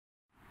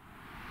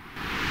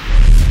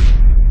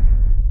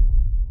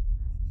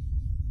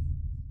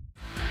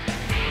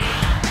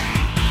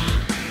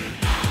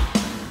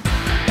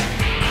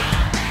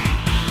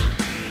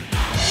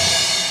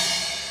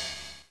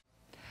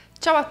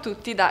Ciao a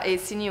tutti da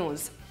AC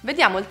News.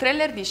 Vediamo il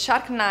trailer di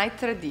Shark Night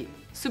 3D,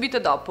 subito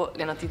dopo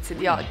le notizie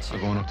di oggi.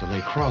 We're going up to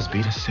Lake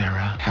Crosby to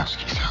Sarah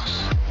Houseke's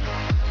house.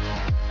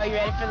 Are you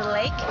ready for the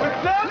lake?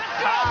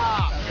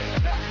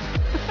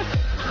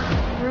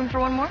 Room for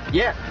one more?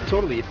 Yeah,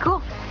 totally.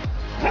 Cool.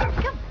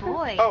 Good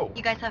boy. Oh.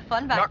 You guys have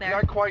fun back there.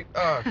 Not quite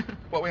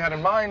what we had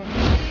in mind.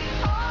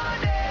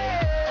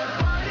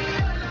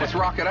 Let's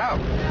rock it out.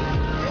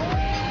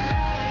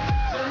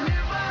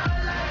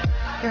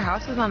 Your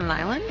house is on an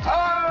island?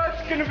 Oh,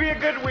 it's gonna be a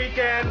good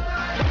weekend.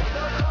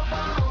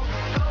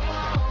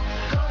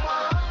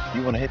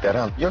 You want to hit that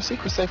out? Your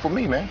secret's safe with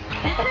me, man.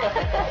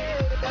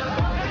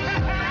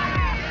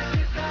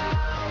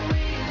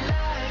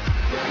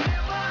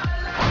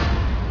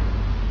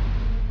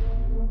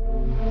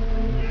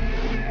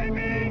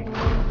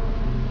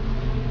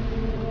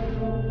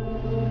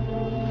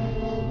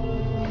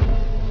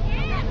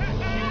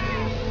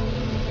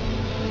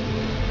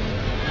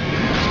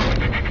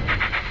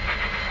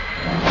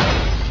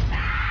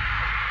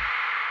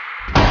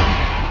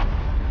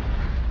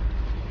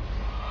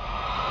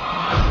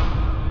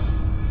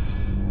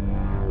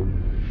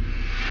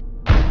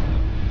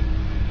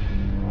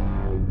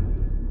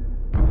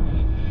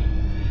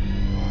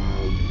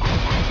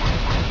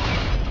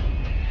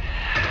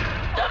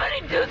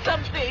 Do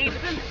something! It's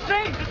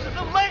insane! This is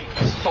a lake!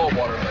 It's a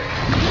saltwater lake.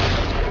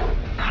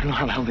 I don't know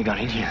how the hell they got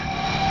in here.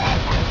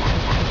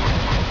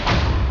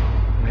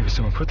 Maybe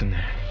someone put them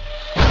there.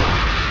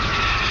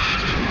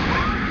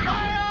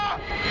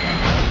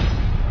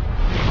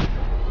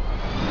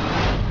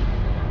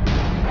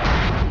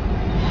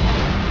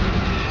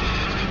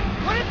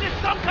 What is this,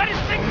 some kind of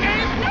sick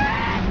game?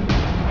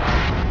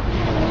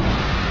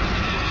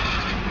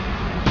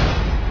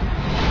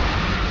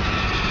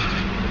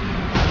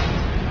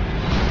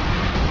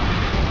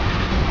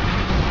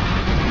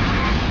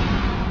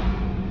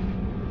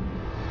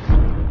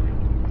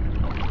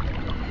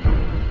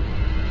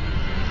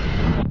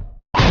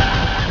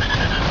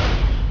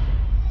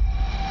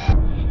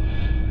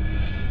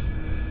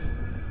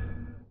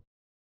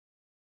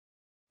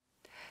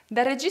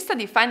 Dal regista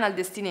di Final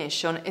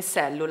Destination e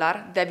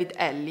Cellular, David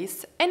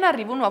Ellis, è in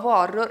arrivo un nuovo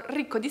horror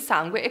ricco di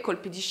sangue e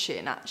colpi di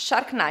scena,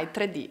 Shark Night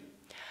 3D.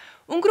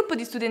 Un gruppo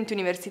di studenti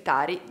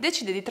universitari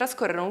decide di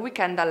trascorrere un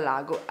weekend al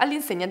lago,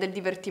 all'insegna del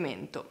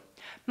divertimento.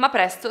 Ma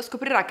presto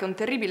scoprirà che un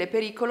terribile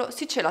pericolo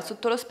si cela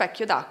sotto lo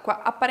specchio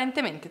d'acqua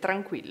apparentemente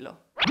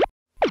tranquillo.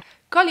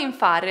 Colin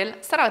Farrell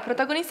sarà il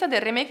protagonista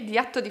del remake di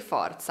Atto di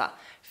Forza,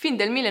 film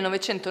del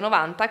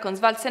 1990 con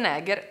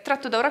Schwarzenegger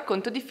tratto da un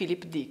racconto di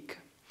Philip Dick.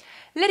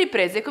 Le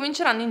riprese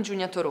cominceranno in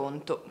giugno a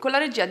Toronto, con la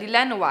regia di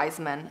Len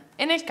Wiseman,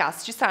 e nel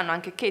cast ci saranno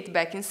anche Kate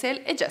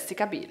Beckinsale e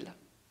Jessica Biel.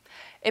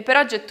 E per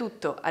oggi è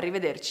tutto,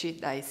 arrivederci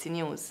da AC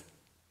News.